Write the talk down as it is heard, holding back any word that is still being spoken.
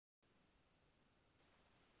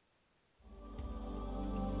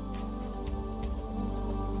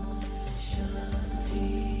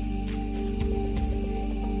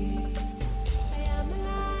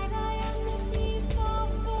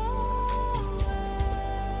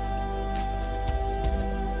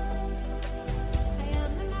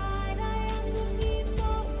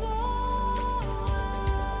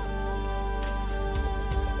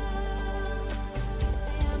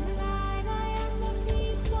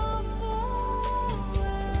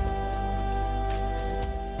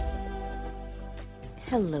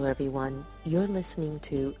Hello, everyone. You're listening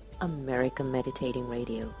to America Meditating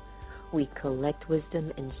Radio. We collect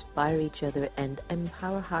wisdom, inspire each other, and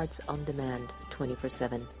empower hearts on demand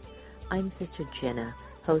 24/7. I'm Sister Jenna,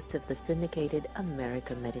 host of the syndicated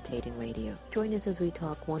America Meditating Radio. Join us as we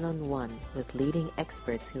talk one-on-one with leading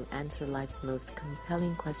experts who answer life's most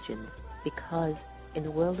compelling questions. Because in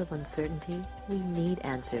a world of uncertainty, we need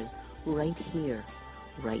answers right here,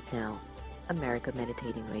 right now. America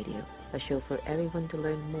Meditating Radio, a show for everyone to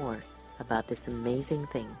learn more about this amazing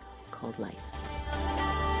thing called life.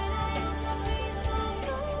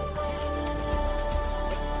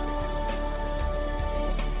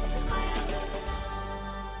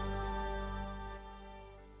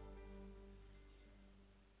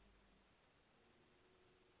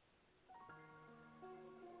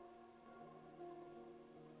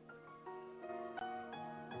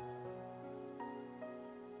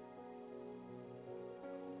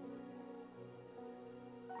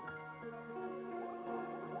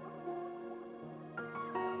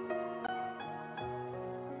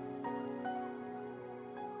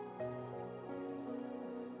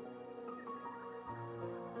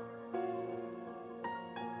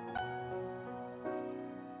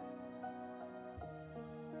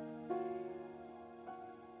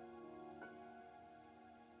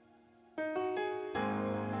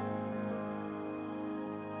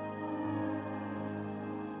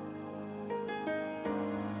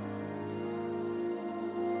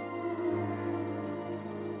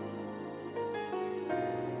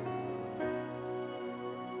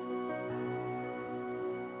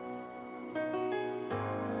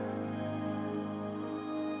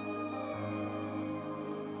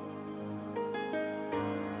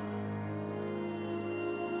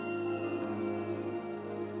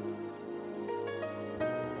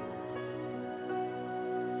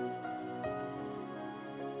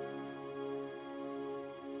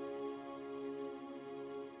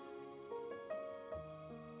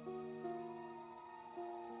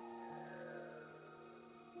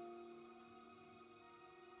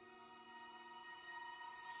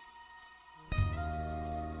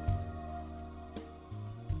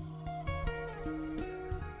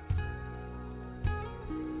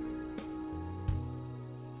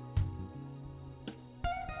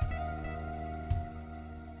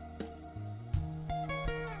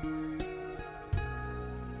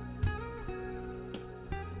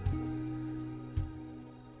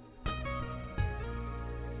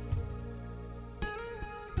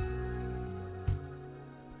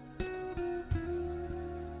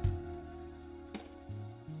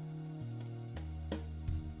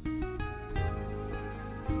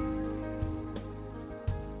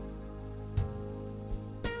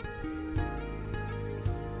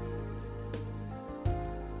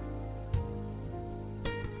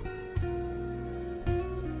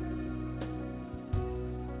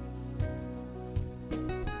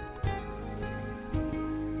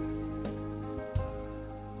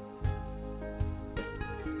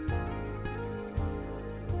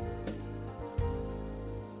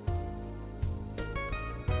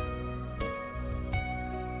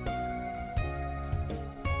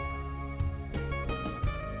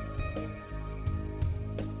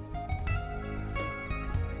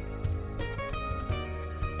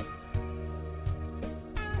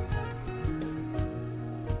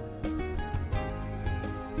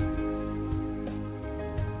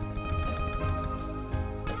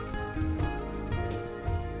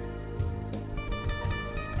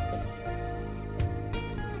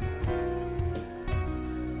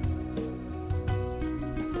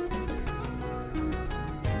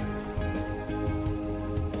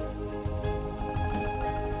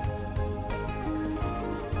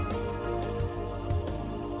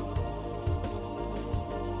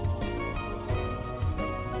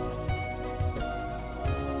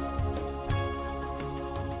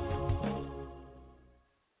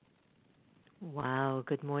 Wow,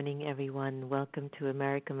 good morning, everyone. Welcome to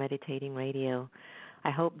America Meditating Radio. I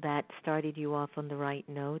hope that started you off on the right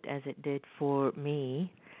note, as it did for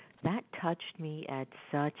me. That touched me at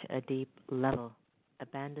such a deep level.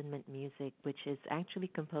 Abandonment music, which is actually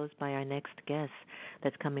composed by our next guest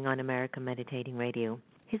that's coming on America Meditating Radio.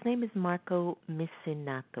 His name is Marco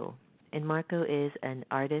Missinato, and Marco is an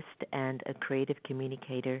artist and a creative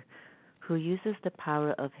communicator who uses the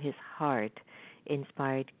power of his heart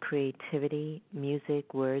inspired creativity,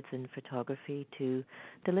 music, words, and photography to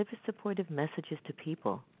deliver supportive messages to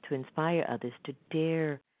people, to inspire others to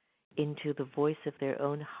dare into the voice of their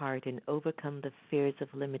own heart and overcome the fears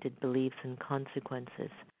of limited beliefs and consequences.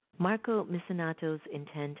 Marco Missinato's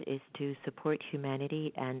intent is to support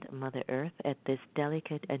humanity and Mother Earth at this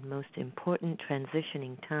delicate and most important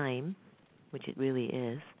transitioning time, which it really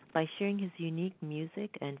is, by sharing his unique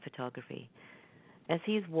music and photography. As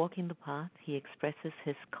he is walking the path, he expresses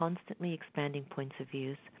his constantly expanding points of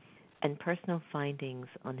views and personal findings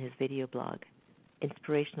on his video blog,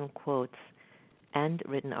 inspirational quotes, and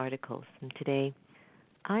written articles. And today,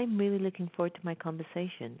 I'm really looking forward to my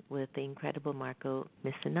conversation with the incredible Marco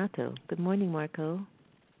Missinato. Good morning, Marco.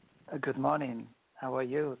 Good morning. How are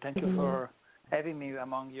you? Thank you for having me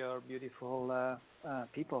among your beautiful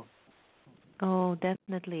people. Oh,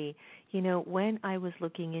 definitely. You know, when I was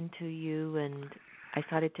looking into you and I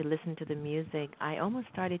started to listen to the music, I almost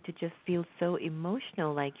started to just feel so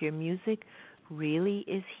emotional, like your music really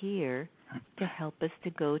is here to help us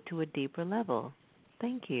to go to a deeper level.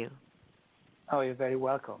 Thank you. Oh, you're very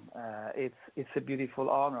welcome. It's a beautiful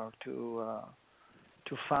honor to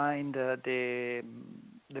find the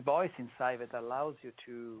voice inside that allows you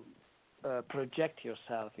to project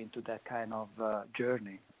yourself into that kind of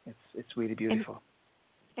journey. It's really beautiful.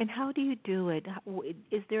 And how do you do it?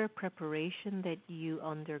 Is there a preparation that you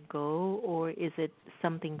undergo, or is it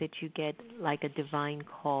something that you get like a divine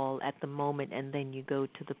call at the moment, and then you go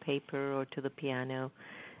to the paper or to the piano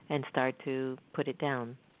and start to put it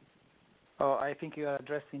down? Oh, I think you are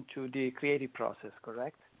addressing to the creative process,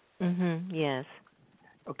 correct? Yes.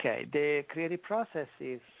 Okay. The creative process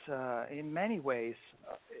is, in many ways,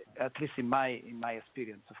 at least in my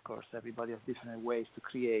experience, of course, everybody has different ways to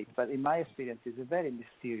create, but in my experience, it's a very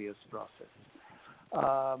mysterious process.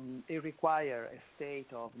 It requires a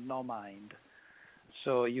state of no mind.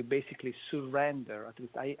 So you basically surrender. At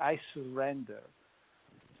least I surrender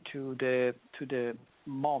to the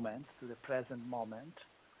moment, to the present moment.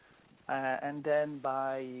 And then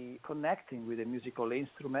by connecting with a musical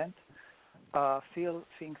instrument, feel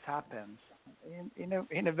things happen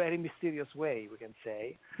in a very mysterious way, we can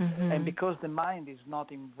say. And because the mind is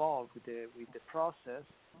not involved with the process,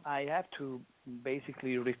 I have to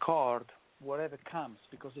basically record whatever comes,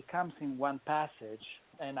 because it comes in one passage,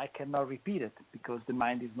 and I cannot repeat it because the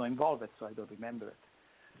mind is not involved, so I don't remember it.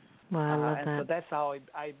 Well, I love and that. so that's how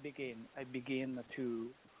I begin. I begin to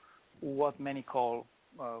what many call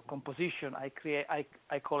composition.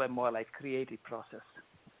 I call it more like creative process.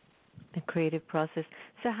 The creative process.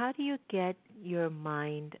 So how do you get your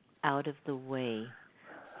mind out of the way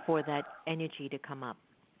for that energy to come up?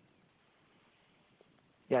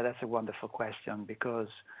 Yeah, that's a wonderful question, because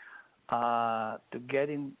to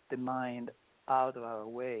getting the mind out of our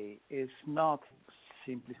way is not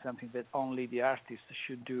simply something that only the artist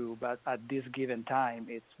should do, but at this given time,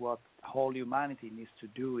 it's what whole humanity needs to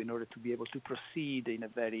do in order to be able to proceed in a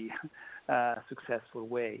very successful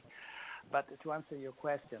way. But to answer your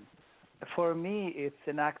question, for me, it's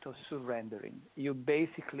an act of surrendering. You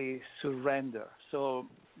basically surrender. So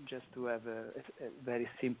just to have a very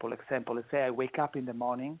simple example, let's say I wake up in the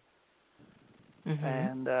morning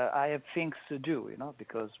and I have things to do,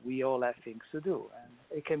 because we all have things to do. And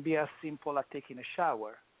it can be as simple as taking a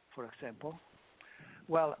shower, for example.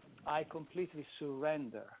 Well, I completely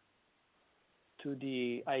surrender to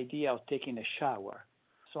the idea of taking a shower.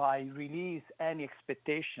 So I release any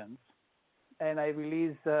expectations, and I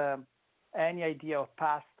release any idea of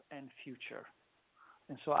past and future.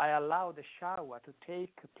 And so I allow the shower to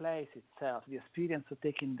take place itself, the experience of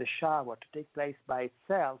taking the shower to take place by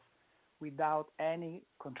itself, without any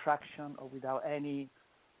contraction or without any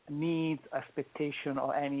needs, expectation,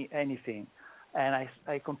 or anything. And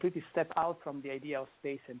I completely step out from the idea of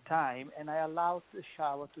space and time, and I allow the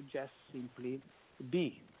shower to just simply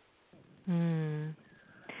be.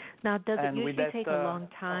 Now, does it usually take a long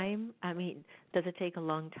time? I mean, does it take a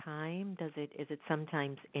long time? Is it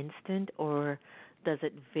sometimes instant, or does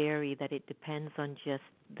it vary that it depends on just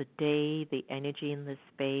the day, the energy in the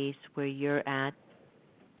space, where you're at?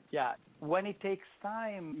 Yeah, when it takes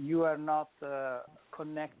time, you are not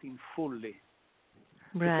connecting fully.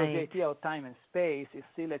 Right. Because the idea of time and space is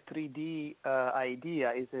still a 3D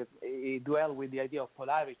idea. It dwells with the idea of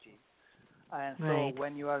polarity. And so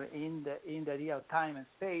when you are in the idea of time and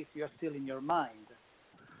space, you're still in your mind.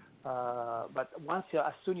 But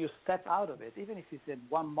as soon you step out of it, even if it's in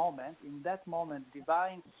one moment, in that moment,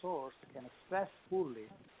 divine source can express fully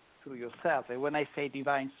through yourself. And when I say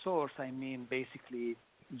divine source, I mean basically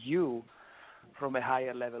you from a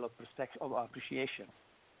higher level of perspective, of appreciation.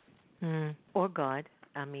 Or God.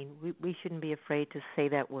 I mean, we shouldn't be afraid to say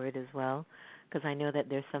that word as well, because I know that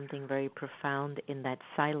there's something very profound in that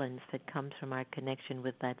silence that comes from our connection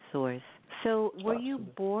with that source. So were you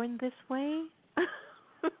born this way?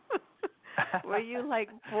 Were you like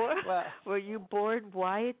born? Well, Were you born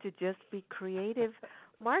wired to just be creative?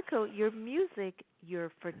 Marco, your music,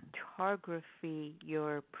 your photography,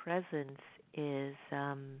 your presence is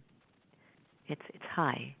it's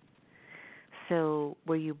high. So,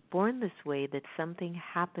 were you born this way? Did something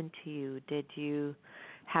happen to you? Did you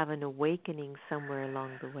have an awakening somewhere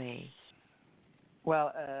along the way?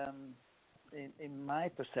 well, in my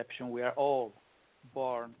perception, we are all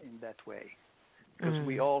born in that way because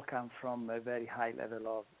we Mm. all come from a very high level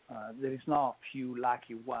of. There is not few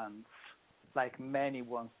lucky ones, like many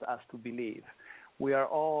wants us to believe. We are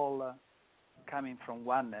all coming from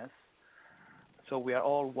oneness, so we are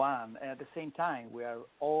all one, and at the same time, we are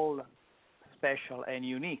all special and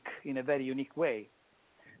unique in a very unique way.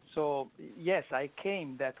 So yes, I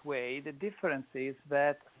came that way. The difference is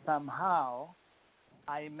that somehow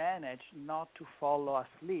I managed not to follow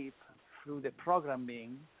asleep through the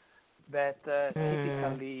programming that Mm.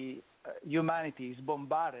 typically humanity is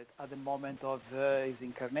bombarded at the moment of his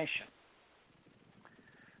incarnation.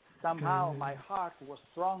 Somehow Mm. my heart was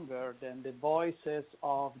stronger than the voices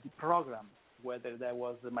of the program, whether that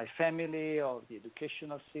was my family or the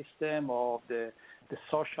educational system or the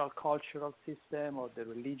social cultural system or the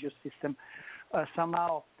religious system.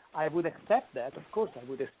 Somehow I would accept that, of course I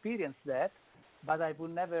would experience that, but I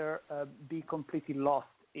would never be completely lost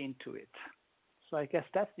into it. So I guess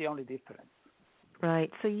that's the only difference.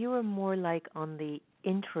 Right. So you were more like on the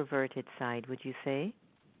introverted side, would you say?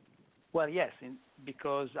 Well, yes,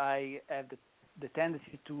 because I have the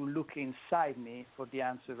tendency to look inside me for the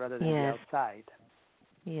answer rather than the Yes. outside.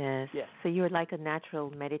 Yes. Yes. So you're like a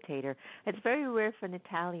natural meditator. It's very rare for an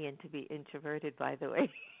Italian to be introverted, by the way.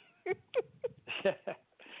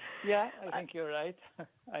 Yeah, I think you're right.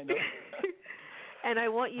 I know. And I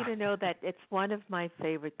want you to know that it's one of my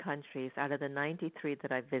favorite countries out of the 93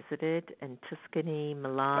 that I visited, and Tuscany, ah,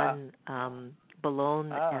 Milan,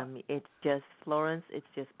 Bologna, ah, it's just Florence. It's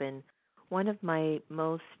just been one of my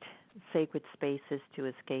most sacred spaces to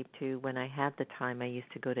escape to. When I had the time, I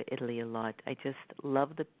used to go to Italy a lot. I just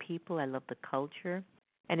love the people. I love the culture.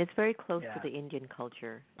 And it's very close to yeah, the Indian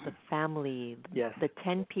culture. The family, yes. the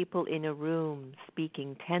 10 people in a room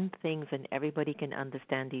speaking 10 things and everybody can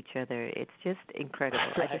understand each other. It's just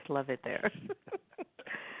incredible. I Right. just love it there.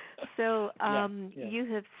 So, Yeah, yes, you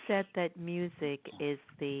have said that music is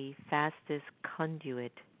the fastest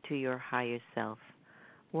conduit to your higher self.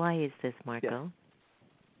 Why is this, yes. Marco?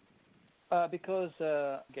 Because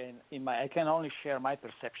again, I can only share my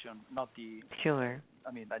perception, not the. Sure.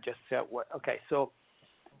 I mean, I just said what. Okay, so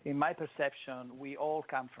in my perception, we all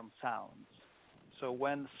come from sounds. So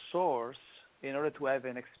when source, in order to have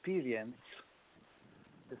an experience,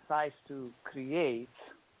 decides to create,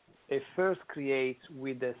 it first creates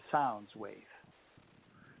with a sounds wave.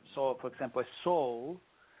 So, for example, a soul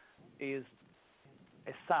is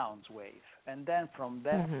a sounds wave, and then from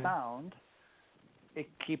that Mhm. sound, it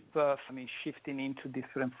keep, shifting into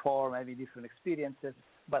different form, maybe different experiences.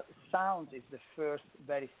 But sound is the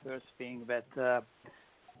very first thing that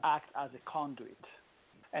act as a conduit.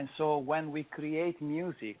 And so when we create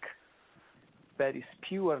music that is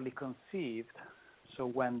purely conceived, so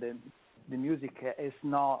when the music is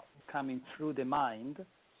not coming through the mind,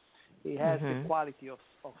 it has the Mhm. quality of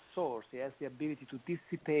source. It has the ability to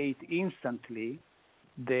dissipate instantly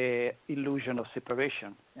the illusion of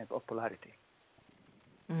separation and of polarity.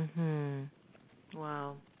 Mhm.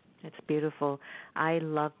 Wow. It's beautiful. I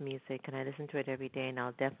love music and I listen to it every day and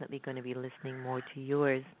I'll definitely going to be listening more to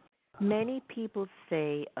yours. Many people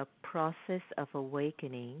say a process of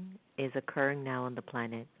awakening is occurring now on the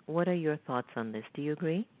planet. What are your thoughts on this? Do you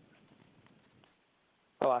agree?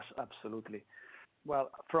 Oh, absolutely.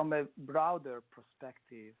 Well, from a broader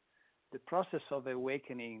perspective, the process of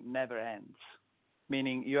awakening never ends,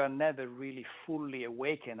 meaning you are never really fully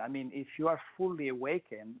awakened. I mean, if you are fully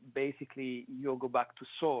awakened, basically you go back to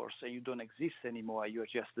source and you don't exist anymore. You're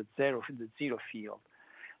just the zero field.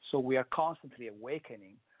 So we are constantly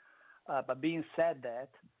awakening. But being said that,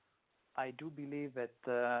 I do believe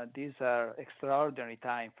that these are extraordinary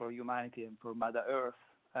time for humanity and for Mother Earth,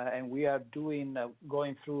 and we are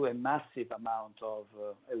going through a massive amount of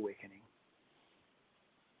awakening.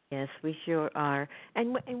 Yes, we sure are.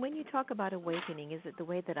 And when you talk about awakening, is it the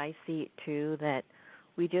way that I see it too, that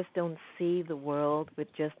we just don't see the world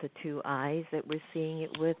with just the two eyes that we're seeing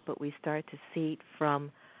it with, but we start to see it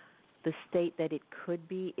from the state that it could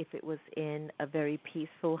be if it was in a very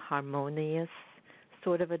peaceful, harmonious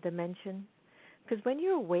sort of a dimension? Because when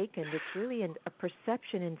you're awakened, it's really a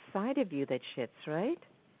perception inside of you that shifts, right?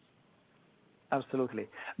 Absolutely.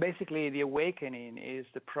 Basically, the awakening is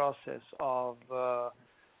the process of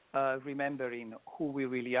remembering who we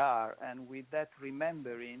really are. And with that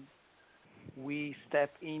remembering, we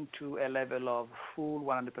step into a level of full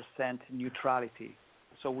 100% neutrality.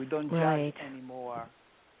 So we don't judge Right. anymore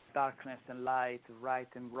darkness and light, right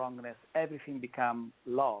and wrongness. Everything becomes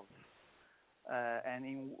love.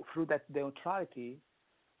 Through that neutrality,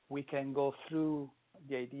 we can go through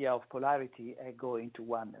the idea of polarity and go into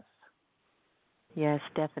oneness. Yes,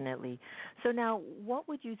 definitely. So now, what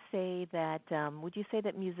would you say that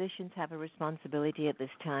musicians have a responsibility at this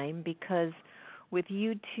time? Because with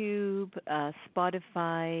YouTube,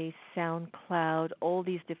 Spotify, SoundCloud, all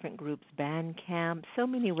these different groups, Bandcamp, so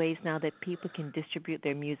many ways now that people can distribute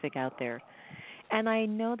their music out there. And I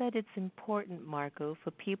know that it's important, Marco,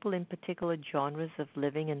 for people in particular genres of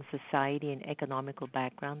living in society and economical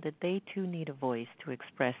background that they too need a voice to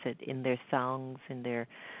express it in their songs, in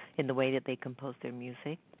the way that they compose their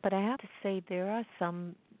music. But I have to say there are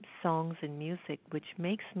some songs and music which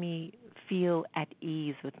makes me feel at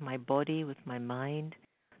ease with my body, with my mind.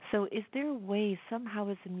 So is there a way somehow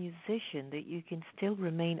as a musician that you can still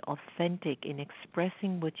remain authentic in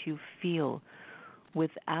expressing what you feel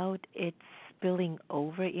without it spilling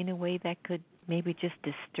over in a way that could maybe just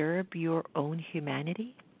disturb your own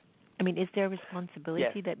humanity? I mean, is there a Yes,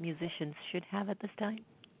 responsibility that musicians should have at this time?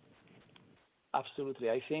 absolutely.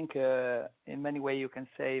 I think in many ways you can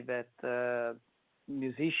say that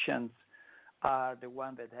musicians are the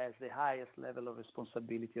one that has the highest level of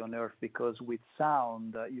responsibility on earth, because with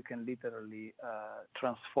sound you can literally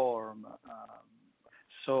transform.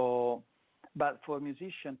 So, but for a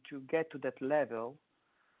musician to get to that level,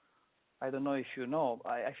 I don't know if you know,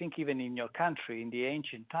 I think even in your country, in the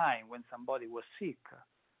ancient time, when somebody was sick,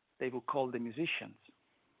 they would call the musicians,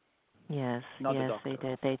 Yes, not the yes, they doctors,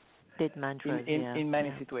 did. They did mantras, yeah, in many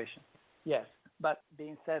yeah. situations. Yes. But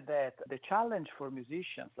being said that, the challenge for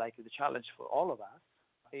musicians, like the challenge for all of us,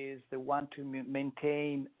 is the one to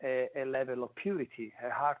maintain a level of purity,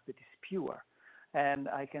 a heart that is pure. And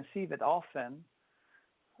I can see that often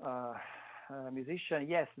musicians,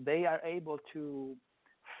 yes, they are able to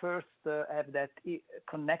first have that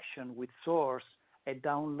connection with source and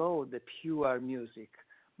download the pure music.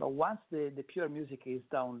 But once the pure music is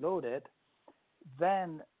downloaded,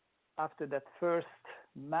 then after that first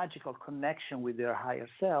magical connection with their higher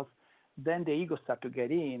self, then the ego start to get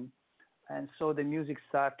in, and so the music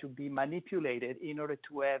start to be manipulated in order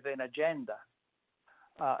to have an agenda.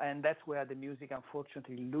 And that's where the music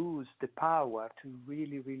unfortunately lose the power to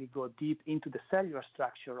really, really go deep into the cellular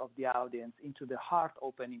structure of the audience, into the heart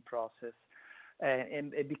opening process,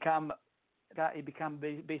 and it become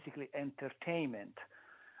basically entertainment.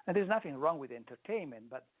 And there's nothing wrong with entertainment,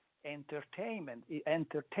 but entertainment, it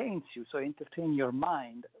entertains you, so entertain your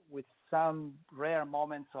mind with some rare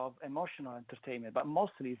moments of emotional entertainment, but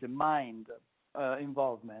mostly it's a mind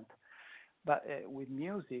involvement. But with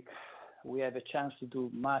music, we have a chance to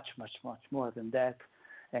do much, much, much more than that,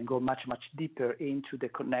 and go much, much deeper into the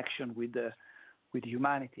connection with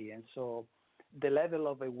humanity. And so, the level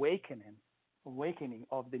of awakening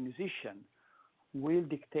of the musician will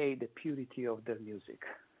dictate the purity of their music.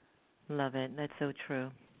 Love it. That's so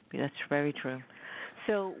true. That's very true.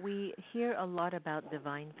 So we hear a lot about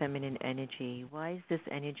divine feminine energy. Why is this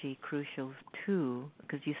energy crucial too?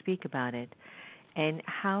 Because you speak about it. And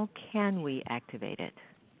how can we activate it?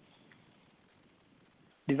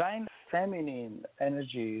 Divine feminine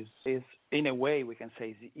energies is, in a way, we can say,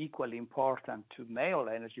 is equally important to male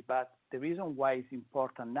energy. But the reason why it's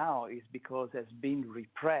important now is because it's been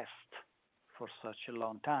repressed for such a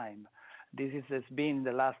long time. Has been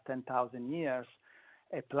the last 10,000 years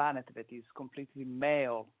a planet that is completely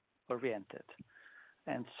male oriented.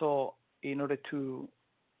 And so, in order to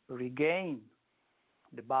regain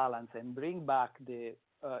the balance and bring back the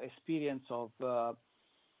experience of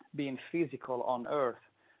being physical on Earth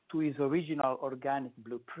to its original organic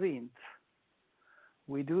blueprint,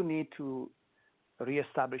 we do need to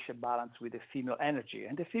reestablish a balance with the female energy.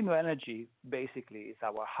 And the female energy basically is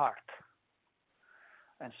our heart.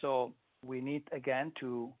 And so we need again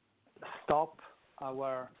to stop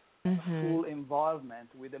our full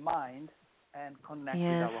involvement with the mind and connect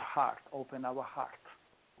with Yes. our heart, open our heart.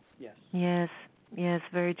 Yes. Yes. Yes.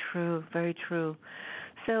 Very true. Very true.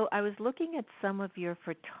 So I was looking at some of your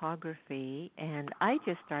photography, and I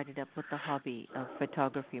just started up with the hobby of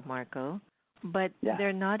photography, Marco, but Yeah.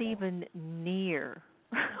 they're not even near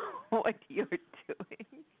what you're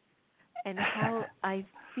doing. And how I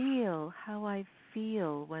feel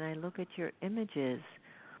when I look at your images.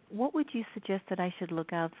 What would you suggest that I should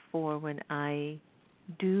look out for when I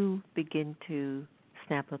do begin to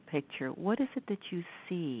snap a picture? What is it that you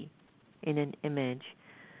see in an image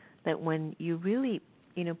that when you really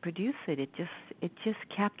produce it. It just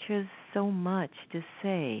captures so much to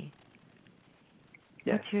say.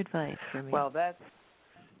 Yes. What's your advice for me? Well,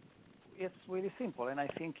 it's really simple, and I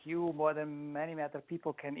think you more than many other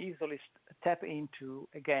people can easily tap into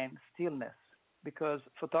again stillness, because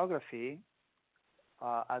photography,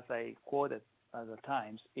 as I quoted other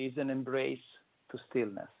times, is an embrace to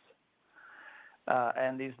stillness,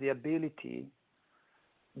 and is the ability.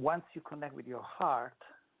 Once you connect with your heart,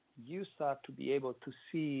 you start to be able to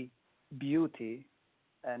see beauty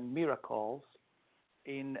and miracles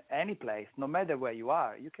in any place, no matter where you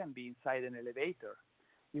are. You can be inside an elevator,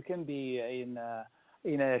 you can be in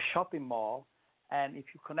a shopping mall, and if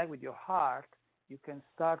you connect with your heart, you can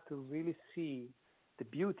start to really see the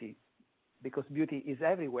beauty, because beauty is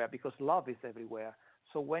everywhere, because love is everywhere.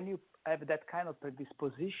 So when you have that kind of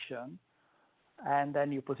predisposition, and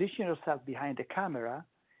then you position yourself behind the camera,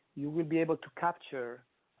 you will be able to capture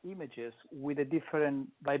images with a different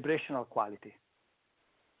vibrational quality.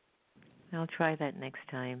 I'll try that next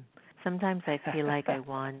time. Sometimes I feel like I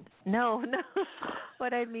want. No, no.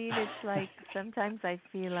 What I mean is like sometimes I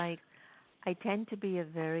feel like I tend to be a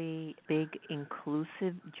very big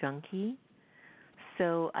inclusive junkie.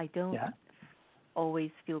 So I don't Yeah.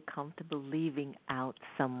 always feel comfortable leaving out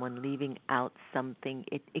someone, leaving out something.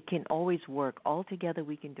 It can always work. All together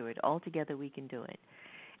we can do it. All together we can do it.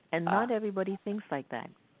 And Ah, not everybody thinks like that.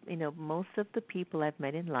 Most of the people I've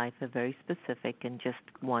met in life are very specific and just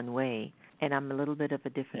one way. And I'm a little bit of a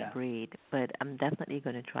different yeah. breed, but I'm definitely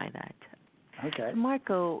going to try that. Okay. So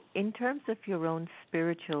Marco, in terms of your own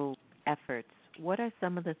spiritual efforts, what are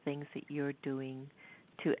some of the things that you're doing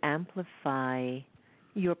to amplify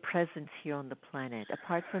your presence here on the planet?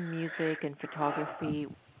 Apart from music and photography,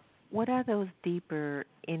 what are those deeper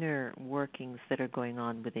inner workings that are going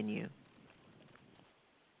on within you?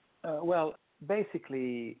 Well,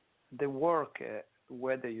 basically, the work,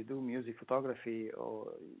 whether you do music photography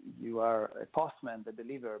or you are a postman that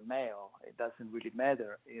deliver mail, it doesn't really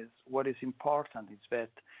matter. Is what is important is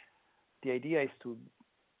that the idea is to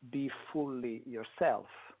be fully yourself.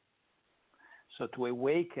 So to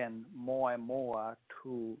awaken more and more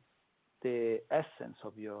to the essence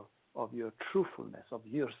of your truthfulness of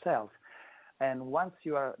yourself. And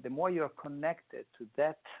the more you are connected to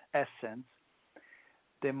that essence,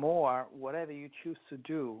 the more whatever you choose to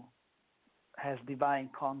do has divine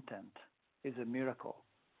content, is a miracle.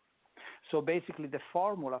 So basically the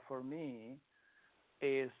formula for me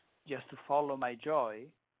is just to follow my joy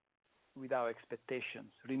without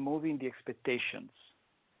expectations, removing the expectations,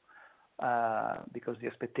 because the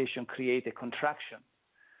expectation creates a contraction.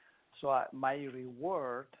 So my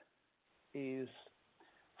reward is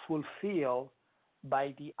fulfilled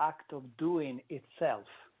by the act of doing itself.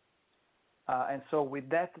 And so in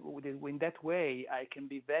that way, I can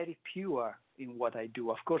be very pure in what I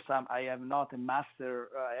do. Of course, I am not a master.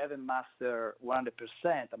 I haven't mastered 100%.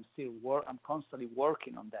 I'm constantly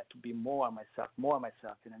working on that to be more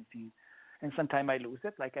myself in anything. And sometimes I lose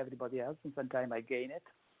it, like everybody else, and sometimes I gain it.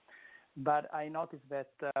 But I notice that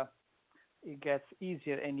it gets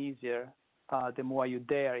easier and easier the more you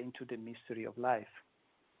dare into the mystery of life.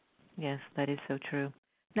 Yes, that is so true.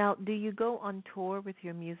 Now, do you go on tour with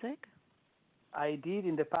your music? I did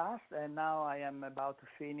in the past, and now I am about to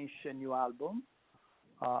finish a new album.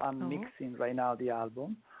 I'm Oh. mixing right now the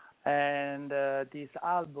album. And this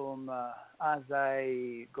album, as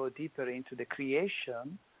I go deeper into the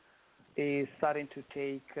creation, is starting to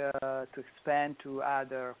expand to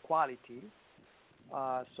other qualities.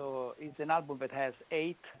 So it's an album that has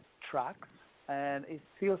 8 tracks, and it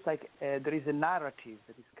feels like there is a narrative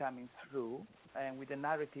that is coming through, and with the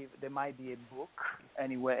narrative there might be a book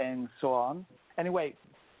anyway, and so on. Anyway,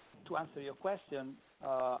 to answer your question,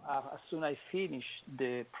 as soon as I finish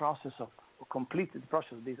the process of complete the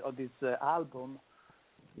process of this album,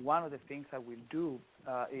 one of the things I will do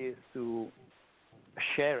is to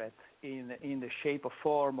share it in the shape or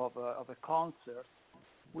form of a concert,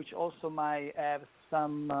 which also might have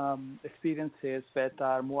some experiences that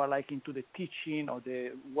are more like into the teaching or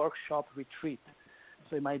the workshop retreat.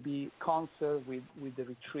 So it might be concert with the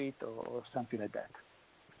retreat or something like that.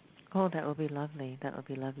 Oh, that would be lovely. That would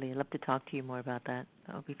be lovely. I'd love to talk to you more about that.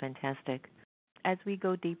 That would be fantastic. As we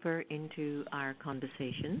go deeper into our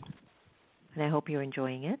conversation, and I hope you're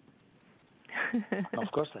enjoying it. Of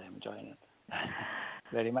course I am enjoying it.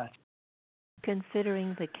 Very much.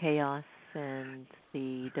 Considering the chaos and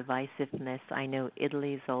the divisiveness, I know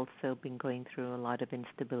Italy's also been going through a lot of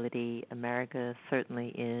instability. America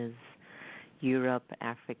certainly is. Europe,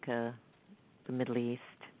 Africa, the Middle East.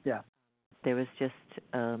 Yeah. There was just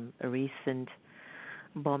a recent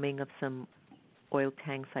bombing of some oil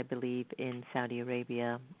tanks, I believe, in Saudi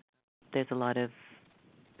Arabia. There's a lot of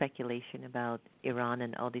speculation about Iran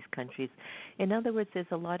and all these countries. In other words,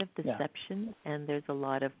 there's a lot of Yeah. deception and there's a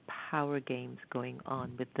lot of power games going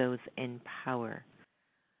on with those in power.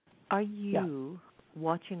 Are Yeah. you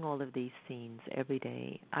watching all of these scenes every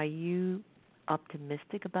day? Are you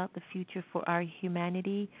optimistic about the future for our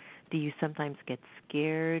humanity? Do you sometimes get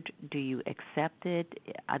scared? Do you accept it?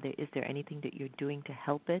 Is there anything that you're doing to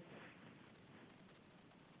help it?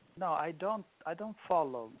 No, I don't. I don't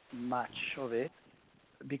follow much of it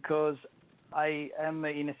because I am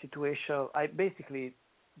in a situation. I basically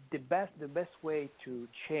the best way to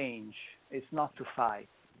change is not to fight,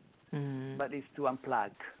 Mm. but is to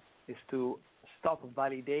unplug, is to stop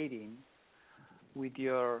validating with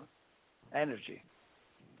your energy.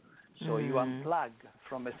 So you Mm. unplug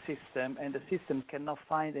from a system, and the system cannot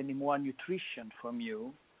find any more nutrition from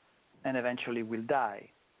you, and eventually will die.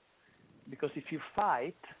 Because if you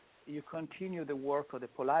fight, you continue the work of the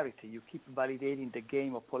polarity. You keep validating the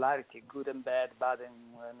game of polarity, good and bad, bad and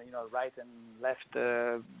right and left,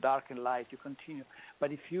 dark and light. You continue.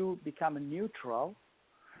 But if you become neutral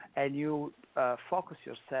and you focus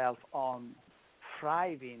yourself on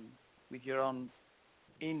thriving with your own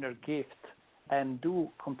inner gift and do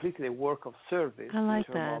completely the work of service I in like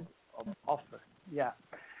terms that. of offer. Yeah.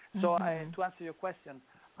 So Mhm. to answer your question,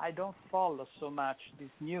 I don't follow so much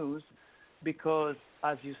this news because,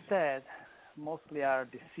 as you said, mostly are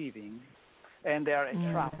deceiving and they are a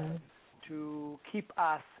trap Mhm. to keep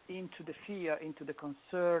us into the fear, into the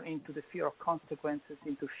concern, into the fear of consequences,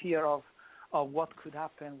 into fear of what could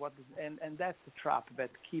happen, and that's the trap that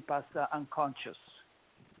keep us unconscious.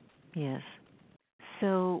 Yes.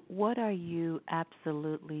 So, what are you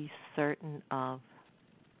absolutely certain of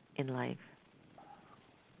in life?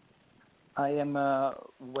 I am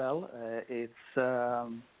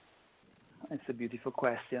it's a beautiful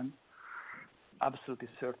question. Absolutely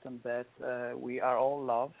certain that we are all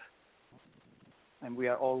love and we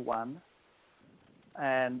are all one,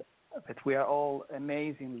 and that we are all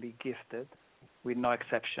amazingly gifted, with no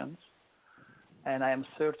exceptions. And I am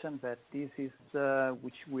certain that this is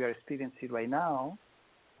which we are experiencing right now.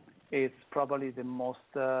 It's probably the most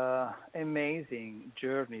amazing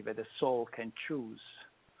journey that a soul can choose.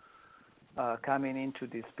 Coming into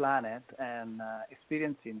this planet and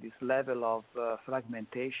experiencing this level of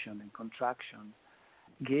fragmentation and contraction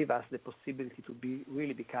gave us the possibility to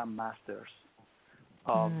really become masters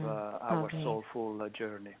of our Lovely. soulful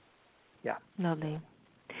journey. Yeah. Lovely.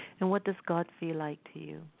 And what does God feel like to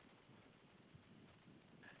you?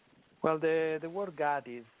 Well, the word God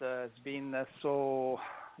is has been so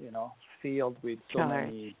filled with so Charge.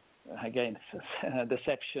 many again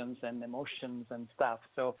deceptions and emotions and stuff.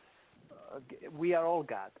 So we are all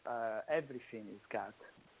God. Everything is God.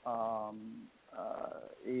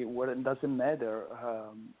 It doesn't matter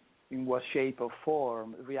in what shape or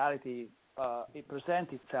form. Reality it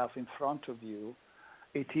presents itself in front of you.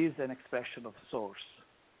 It is an expression of source,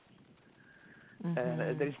 and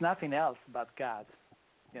there Mhm. is nothing else but God.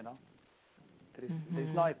 You know, there is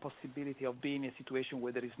no Mhm. possibility of being in a situation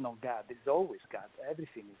where there is no God. There is always God.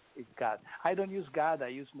 Everything is God. I don't use God. I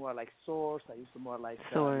use more like source. I use more like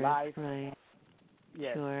Source, life. right?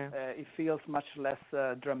 Yes, Sure. it feels much less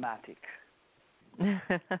dramatic.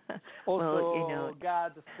 Well, Also,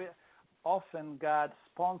 often God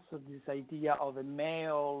sponsored this idea of a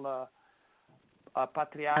male,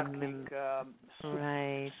 patriarchic, um,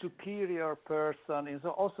 right, superior person. Is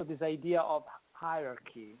also this idea of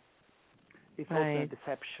hierarchy. It's also a right,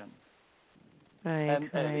 deception. right,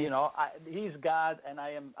 And right, he's God, and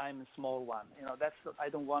I'm a small one. I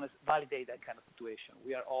don't want to validate that kind of situation.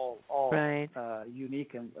 We are all right.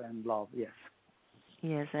 unique and love. Yes.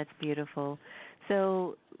 Yes, that's beautiful.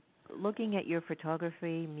 So, looking at your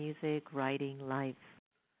photography, music, writing, life,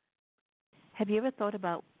 have you ever thought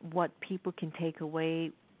about what people can take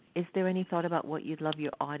away? Is there any thought about what you'd love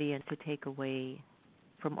your audience to take away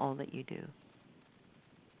from all that you do?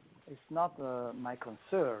 It's not my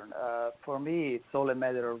concern. For me, it's all a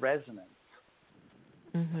matter of resonance.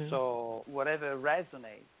 Mhm. So whatever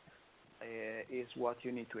resonates is what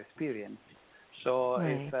you need to experience. So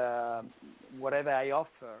if Right. whatever I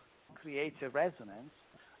offer creates a resonance,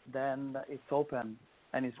 then it's open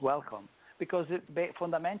and it's welcome. Because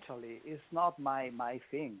fundamentally, it's not my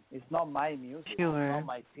thing. It's not my music. It's not Sure.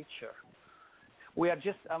 my picture.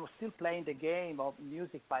 I'm still playing the game of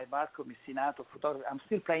music by Marco Missinato, photography. I'm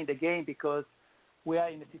still playing the game because we are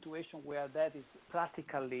in a situation where that is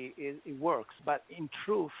practically, it works. But in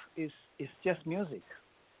truth, it's just music.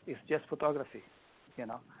 It's just photography, you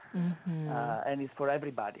know, Mhm. and it's for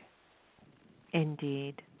everybody.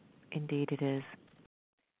 Indeed. Indeed it is.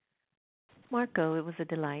 Marco, it was a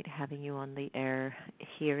delight having you on the air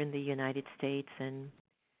here in the United States, and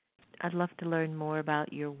I'd love to learn more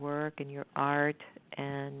about your work and your art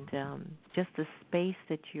and just the space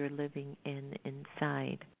that you're living in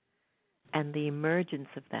inside and the emergence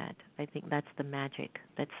of that. I think that's the magic.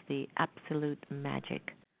 That's the absolute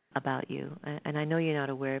magic about you. And I know you're not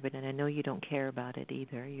aware of it, and I know you don't care about it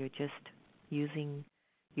either. You're just using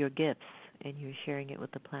your gifts and you're sharing it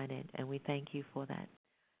with the planet, and we thank you for that.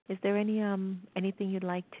 Is there anything you'd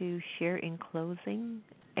like to share in closing?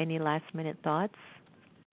 Any last minute thoughts?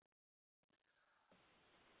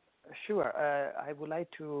 Sure. I would like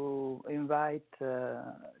to invite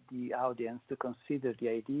the audience to consider the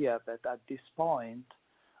idea that at this point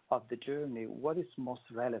of the journey, what is most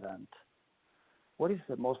relevant? What is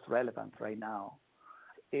the most relevant right now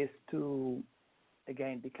is to,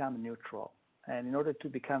 again, become neutral. And in order to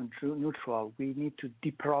become neutral, we need to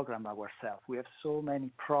deprogram ourselves. We have so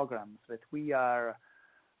many programs that we are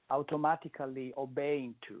automatically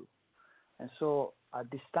obeying to. And so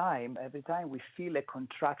at this time, every time we feel a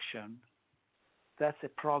contraction, that's a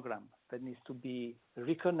program that needs to be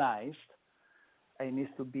recognized, and it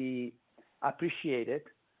needs to be appreciated,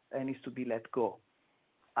 and needs to be let go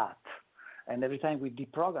at. And every time we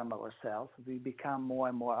deprogram ourselves, we become more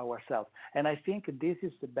and more ourselves. And I think this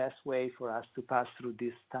is the best way for us to pass through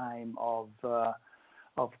this time of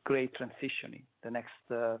great transitioning. The next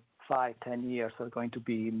 5-10 years are going to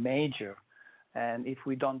be major. And if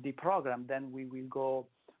we don't deprogram, then we will go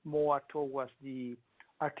more towards the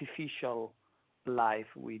artificial life.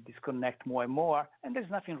 We disconnect more and more, and there's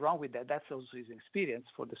nothing wrong with that. That's also an experience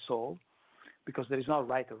for the soul, because there is no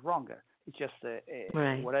right or wrong. It's just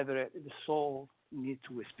Right. whatever the soul needs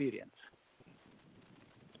to experience.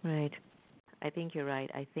 Right. I think you're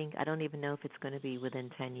right. I don't even know if it's going to be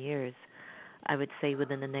within 10 years. I would say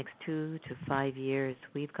within the next 2 to 5 years,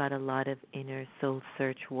 we've got a lot of inner soul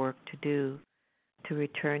search work to do to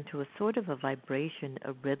return to a sort of a vibration,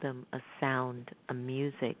 a rhythm, a sound, a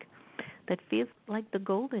music that feels like the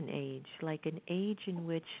golden age, like an age in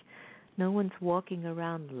which no one's walking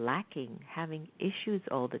around lacking, having issues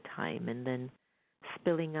all the time, and then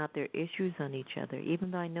spilling out their issues on each other.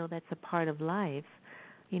 Even though I know that's a part of life,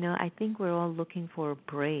 I think we're all looking for a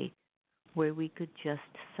break where we could just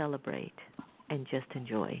celebrate and just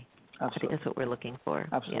enjoy. Absolutely. I think that's what we're looking for.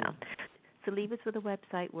 Absolutely. Yeah. So leave us with a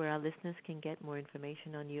website where our listeners can get more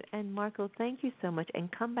information on you. And Marco, thank you so much. And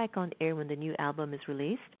come back on air when the new album is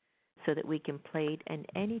released so that we can play it. And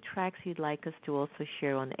any tracks you'd like us to also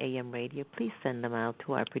share on AM radio, please send them out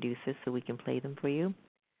to our producers so we can play them for you.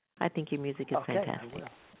 I think your music is fantastic. I will.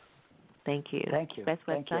 Thank you. Thank you. Best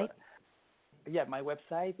Thank website? You. Yeah, my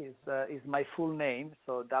website is my full name,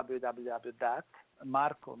 so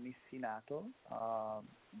www.marcomissinato.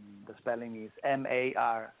 The spelling is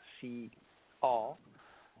MARCO,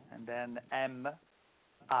 and then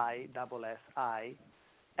MISSI,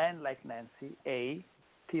 N like Nancy, A,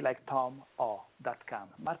 T like Tom, O.com,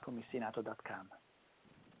 marcomissinato.com.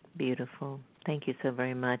 Beautiful. Thank you so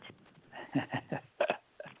very much.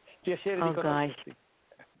 Piacere di conoscerti.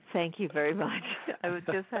 Thank you very much. I was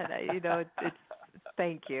just said, it's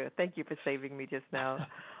thank you. Thank you for saving me just now.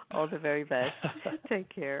 All the very best. Take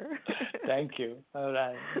care. Thank you. All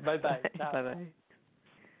right. Bye-bye. Ciao. Bye-bye.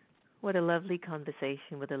 What a lovely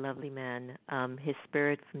conversation with a lovely man. His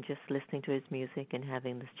spirit from just listening to his music and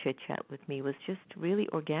having this chit-chat with me was just really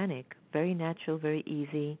organic, very natural, very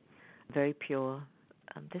easy, very pure.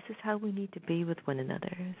 This is how we need to be with one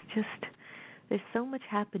another. It's just, there's so much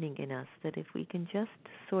happening in us that if we can just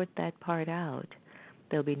sort that part out,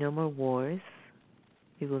 there'll be no more wars.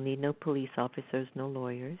 We will need no police officers, no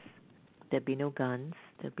lawyers. There'll be no guns.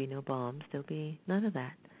 There'll be no bombs. There'll be none of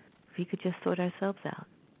that. If we could just sort ourselves out,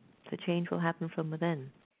 the change will happen from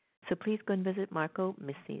within. So please go and visit Marco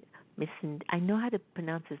I know how to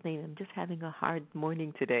pronounce his name. I'm just having a hard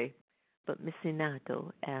morning today. But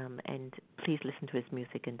Missinato, and please listen to his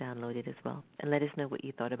music and download it as well. And let us know what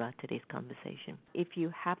you thought about today's conversation. If you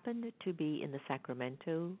happen to be in the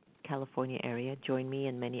Sacramento, California area, join me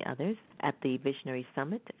and many others at the Visionary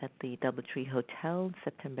Summit at the DoubleTree Hotel,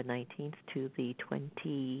 September 19th to the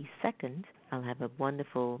 22nd. I'll have a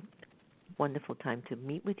wonderful time to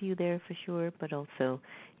meet with you there for sure, but also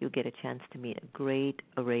you'll get a chance to meet a great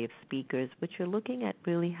array of speakers which are looking at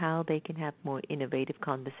really how they can have more innovative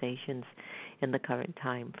conversations in the current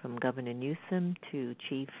time, from Governor Newsom to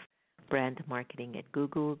Chief Brand Marketing at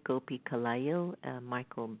Google, Gopi Kalayil,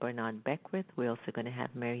 Michael Bernard Beckwith. We're also going to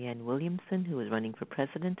have Marianne Williamson, who is running for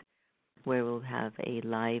president, where we'll have a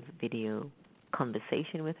live video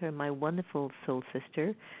conversation with her, my wonderful soul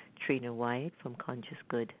sister, Trina Wyatt from Conscious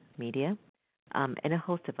Good Media. and a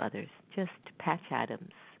host of others. Just Patch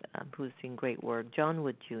Adams, who's doing great work, John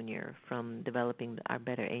Wood Jr. from Developing Our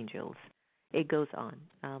Better Angels. It goes on.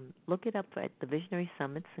 Look it up at the Visionary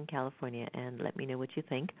Summits in California and let me know what you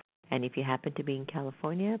think. And if you happen to be in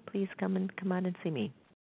California, please come out and see me.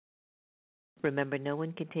 Remember, no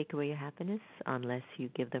one can take away your happiness unless you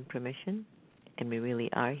give them permission. And we really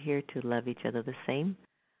are here to love each other the same.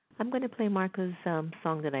 I'm going to play Marco's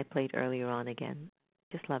song that I played earlier on again.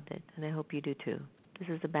 Just loved it, and I hope you do too. This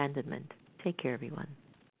is Abandonment. Take care, everyone.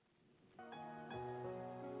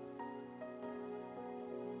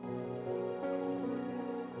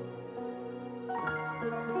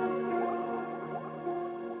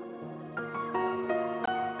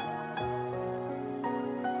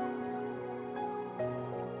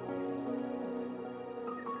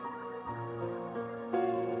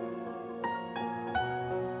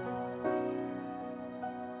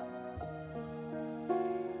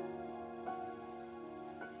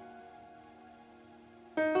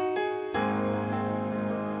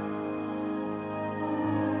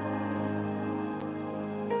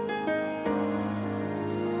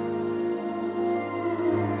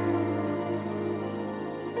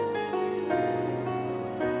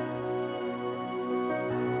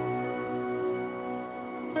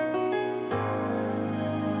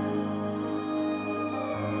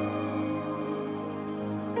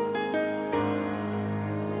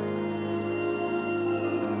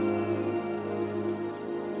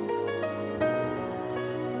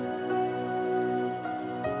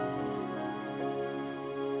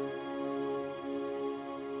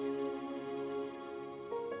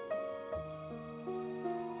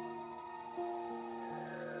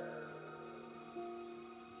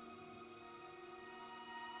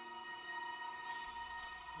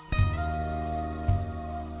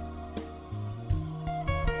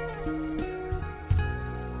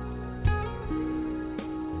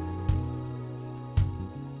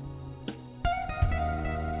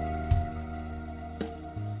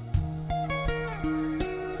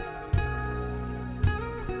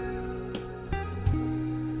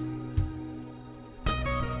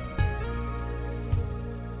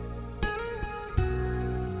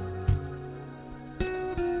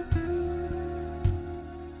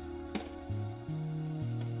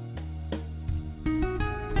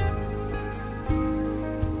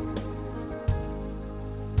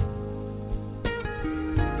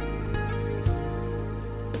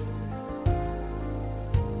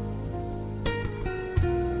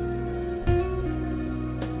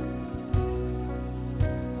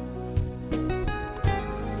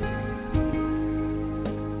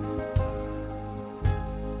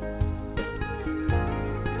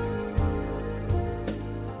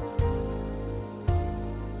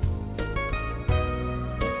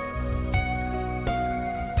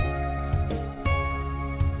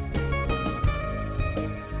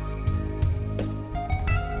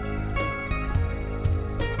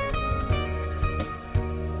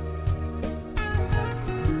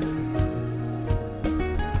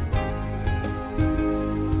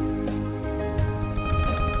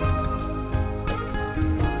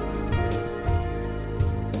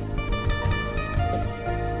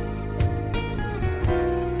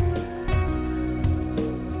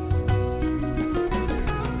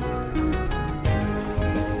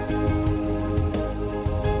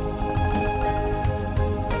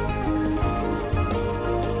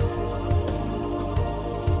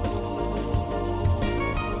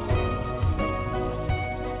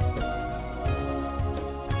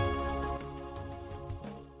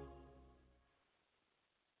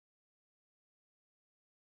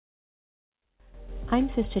 I'm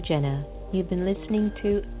Sister Jenna. You've been listening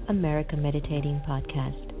to America Meditating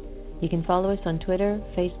Podcast. You can follow us on Twitter,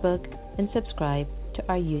 Facebook, and subscribe to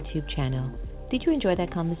our YouTube channel. Did you enjoy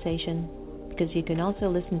that conversation? Because you can also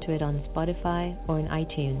listen to it on Spotify or in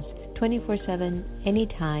iTunes, 24/7,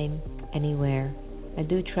 anytime, anywhere. I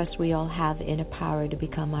do trust we all have the inner power to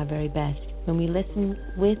become our very best. When we listen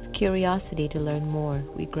with curiosity to learn more,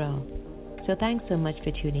 we grow. So thanks so much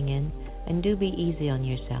for tuning in, and do be easy on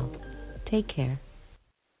yourself. Take care.